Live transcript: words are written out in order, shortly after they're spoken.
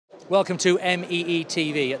Welcome to MEE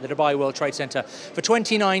TV at the Dubai World Trade Center for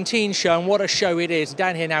 2019 show, and what a show it is.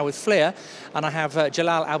 Down here now with FLIR, and I have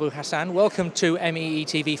Jalal Abu Hassan. Welcome to MEE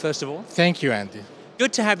TV, first of all. Thank you, Andy.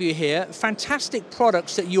 Good to have you here. Fantastic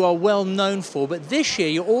products that you are well known for, but this year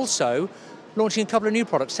you're also launching a couple of new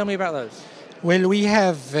products. Tell me about those. Well, we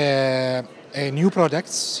have new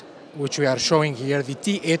products which we are showing here, the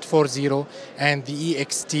T840 and the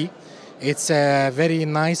EXT. It's a very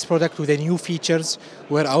nice product with the new features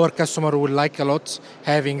where our customer would like a lot,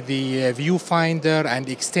 having the viewfinder and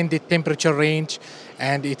extended temperature range,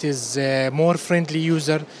 and it is a more friendly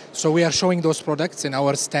user. So we are showing those products in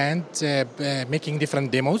our stand, making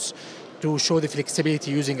different demos to show the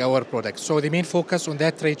flexibility using our products. So the main focus on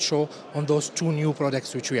that trade show on those two new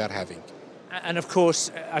products which we are having. And of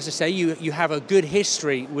course, as I say, you have a good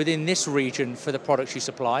history within this region for the products you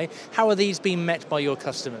supply. How are these being met by your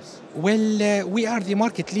customers? Well, we are the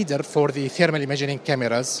market leader for the thermal imaging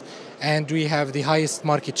cameras, and we have the highest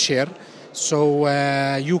market share. So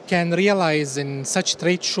you can realize in such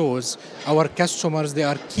trade shows, our customers, they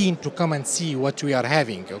are keen to come and see what we are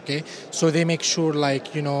having, okay? So they make sure,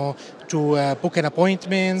 like, you know, to book an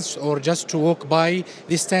appointment or just to walk by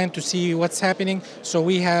this stand to see what's happening. So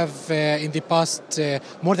we have, in the past,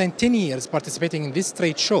 more than 10 years participating in this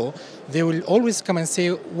trade show. They will always come and say,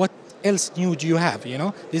 what else new do you have, you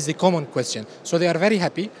know? This is the common question. So they are very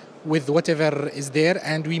happy with whatever is there,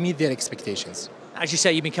 and we meet their expectations. As you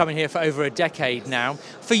say, you've been coming here for over a decade now.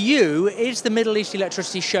 For you, is the Middle East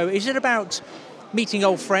Electricity Show, is it about meeting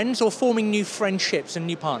old friends or forming new friendships and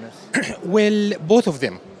new partners? Well, both of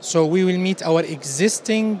them. So we will meet our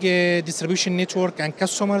existing distribution network and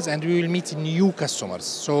customers, and we will meet new customers.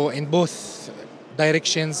 So in both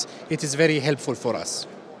directions, it is very helpful for us.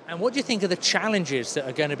 And what do you think are the challenges that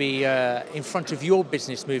are going to be in front of your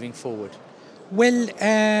business moving forward? Well,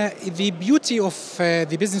 the beauty of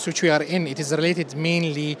the business which we are in, it is related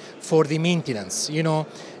mainly for the maintenance, you know.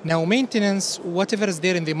 Now, maintenance, whatever is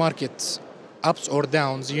there in the market, ups or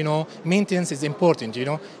downs, you know, maintenance is important, you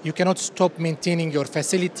know. You cannot stop maintaining your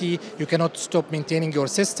facility, you cannot stop maintaining your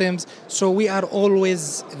systems. So we are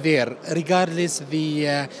always there, regardless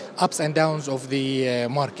the ups and downs of the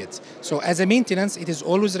market. So as a maintenance, it is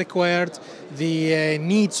always required. The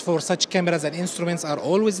needs for such cameras and instruments are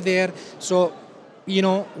always there. So, you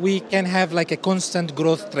know, we can have like a constant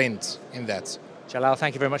growth trend in that. Jalal,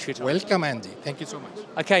 thank you very much for your time. Welcome, Andy. Thank you so much.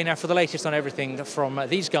 Okay, now for the latest on everything from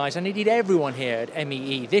these guys, and indeed everyone here at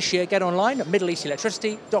MEE this year, get online at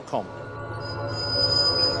middleeastelectricity.com.